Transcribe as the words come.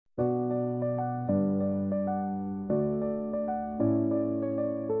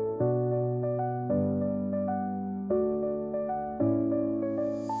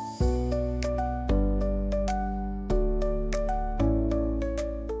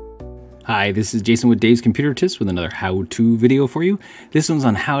Hi, this is Jason with Dave's Computer Tips with another how-to video for you. This one's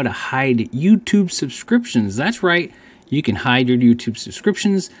on how to hide YouTube subscriptions. That's right, you can hide your YouTube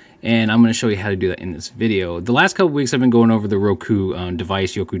subscriptions, and I'm going to show you how to do that in this video. The last couple weeks I've been going over the Roku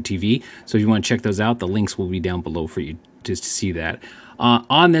device, Roku TV, so if you want to check those out, the links will be down below for you to see that.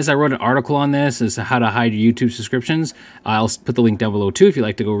 On this, I wrote an article on this as to how to hide your YouTube subscriptions. I'll put the link down below too if you'd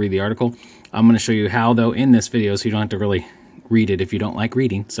like to go read the article. I'm going to show you how though in this video, so you don't have to really read it if you don't like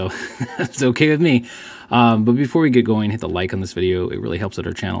reading, so it's okay with me. But before we get going, hit the like on this video. It really helps out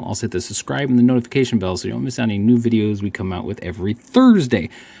our channel. Also hit the subscribe and the notification bell so you don't miss out on any new videos we come out with every Thursday.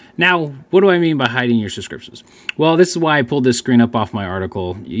 Now, what do I mean by hiding your subscriptions? Well, this is why I pulled this screen up off my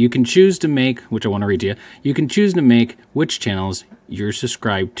article. You can choose to make, which I want to read to you, you can choose to make which channels you're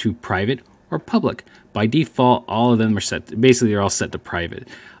subscribed to private or public. By default, all of them are set, basically they're all set to private.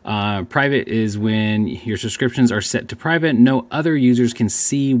 Private is when your subscriptions are set to private. No other users can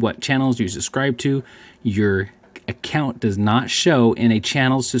see what channels you subscribe to. Your account does not show in a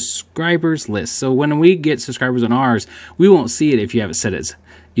channel subscribers list. So when we get subscribers on ours, we won't see it if you have it set as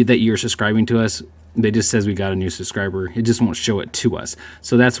that you're subscribing to us. It just says we got a new subscriber. It just won't show it to us.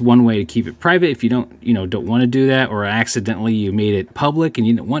 So that's one way to keep it private. If you don't want to do that, or accidentally you made it public and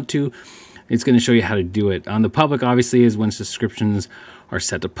you didn't want to, it's going to show you how to do it. On the public, obviously, is when subscriptions are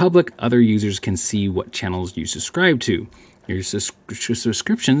set to public. Other users can see what channels you subscribe to. Your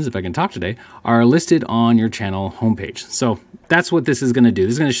subscriptions, if I can talk today, are listed on your channel homepage. So that's what this is going to do.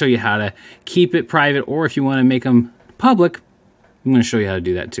 This is going to show you how to keep it private, or if you want to make them public, I'm going to show you how to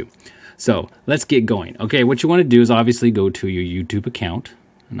do that too. So let's get going. Okay, what you want to do is obviously go to your YouTube account,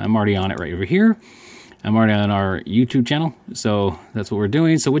 and I'm already on it right over here. I'm already on our YouTube channel, so that's what we're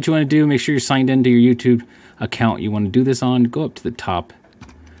doing. So what you want to do, make sure you're signed into your YouTube account you want to do this on. Go up to the top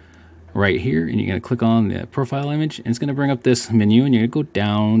right here, and you're going to click on the profile image, and it's going to bring up this menu, and you're going to go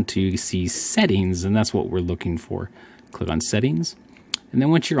down to see settings, and that's what we're looking for. Click on settings, and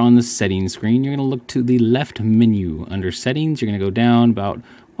then once you're on the settings screen, you're going to look to the left menu. Under settings, you're going to go down about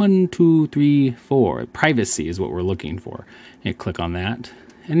 1, 2, 3, 4. Privacy is what we're looking for. And click on that,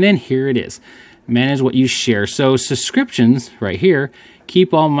 and then here it is. Manage what you share. So subscriptions right here,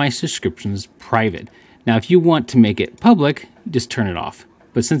 keep all my subscriptions private. Now, if you want to make it public, just turn it off.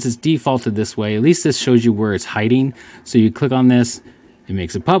 But since it's defaulted this way, at least this shows you where it's hiding. So you click on this, it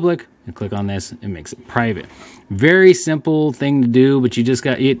makes it public, and click on this, it makes it private. Very simple thing to do, but you just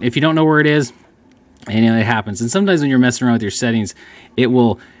got, if you don't know where it is, and it happens. And sometimes when you're messing around with your settings, it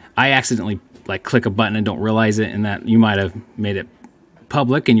will, I accidentally like click a button and don't realize it, and that you might have made it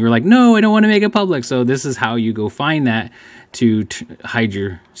public, and you were like, no, I don't want to make it public. So this is how you go find that to hide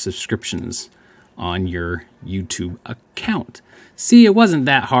your subscriptions on your YouTube account. See, it wasn't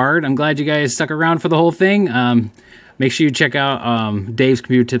that hard. I'm glad you guys stuck around for the whole thing. Make sure you check out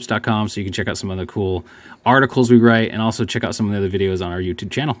DavesComputerTips.com so you can check out some of the cool articles we write, and also check out some of the other videos on our YouTube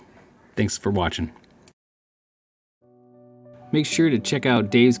channel. Thanks for watching. Make sure to check out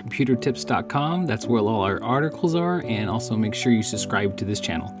DavesComputerTips.com. That's where all our articles are, and also make sure you subscribe to this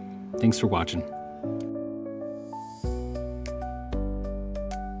channel. Thanks for watching.